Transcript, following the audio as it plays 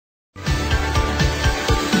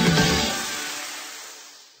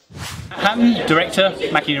Hatton, Director,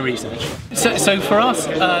 Machina Research. So for us,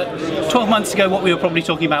 12 months ago what we were probably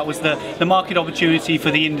talking about was the market opportunity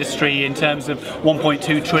for the industry in terms of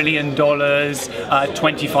 $1.2 trillion,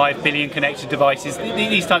 25 billion connected devices,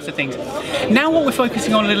 these types of things. Now what we're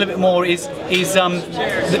focusing on a little bit more is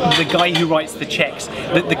the guy who writes the checks,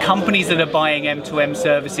 the companies that are buying M2M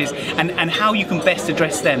services, and how you can best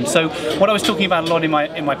address them. So what I was talking about a lot in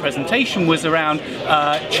my presentation was around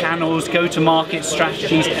channels, go-to-market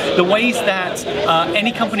strategies, the ways that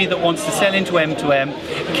any company that wants to sell into M2M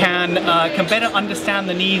can better understand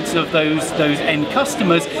the needs of those end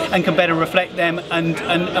customers and can better reflect them and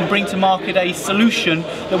bring to market a solution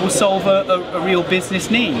that will solve a real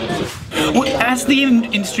business need. As the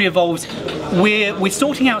industry evolves, we're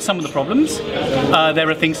sorting out some of the problems. There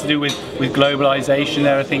are things to do with globalization,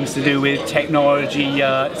 there are things to do with technology,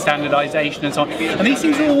 standardization and so on. And these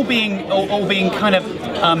things are all being kind of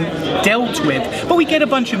dealt with. But we get a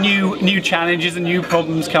bunch of new challenges and new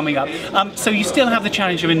problems coming up. So you still have the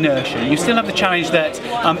challenge of inertia. You still have the challenge that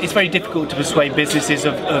it's very difficult to persuade businesses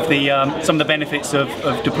of some of the benefits of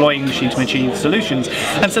deploying machine-to-machine solutions.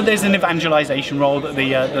 And so there's an evangelization role that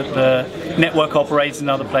the network operators and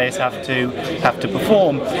other players have to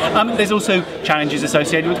perform. There's also challenges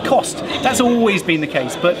associated with cost. That's always been the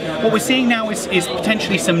case, but what we're seeing now is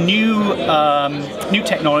potentially some new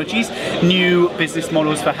technologies, new business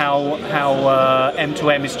models for how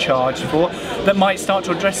M2M is charged for that might start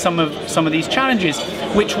to address some of these challenges,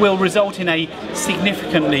 which will result in a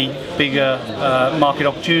significantly bigger market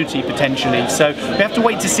opportunity potentially. So we have to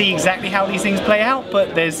wait to see exactly how these things play out,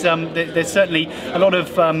 but there's certainly a lot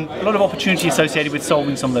of opportunity associated with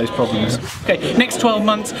solving some of those problems. Okay, next 12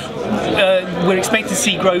 months we're expecting to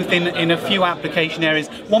see growth in a few application areas.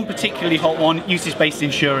 One particularly hot one, usage-based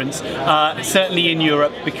insurance, certainly in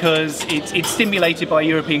Europe, because it's stimulated by a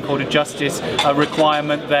European Court of Justice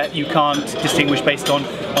requirement that you can't distinguish based on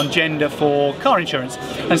gender for car insurance,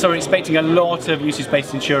 and so we're expecting a lot of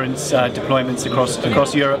usage-based insurance deployments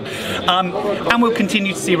across Europe, and we'll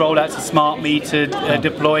continue to see rollouts of smart meter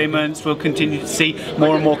deployments. We'll continue to see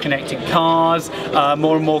more and more connected cars,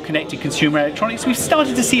 more and more connected consumer electronics. We've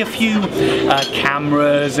started to see a few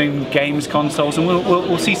cameras and games consoles, and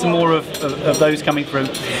we'll see some more of those coming through.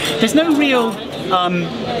 There's no real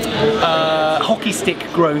hockey stick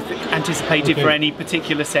growth anticipated for any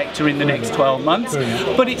particular sector in the next 12 months,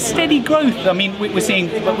 but it's steady growth. I mean, we're seeing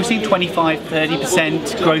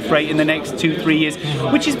 25–30% growth rate in the next 2–3 years,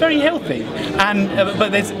 which is very healthy. And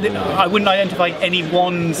but I wouldn't identify any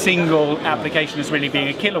one single application as really being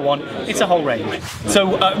a killer one. It's a whole range.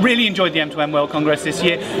 So really enjoyed the M2M World Congress this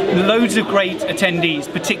year. Loads of great attendees,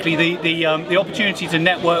 particularly the opportunity to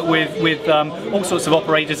network with all sorts of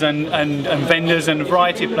operators and vendors and a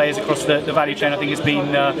variety of players across the value chain. I think has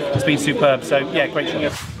been superb. So yeah, great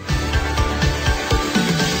show.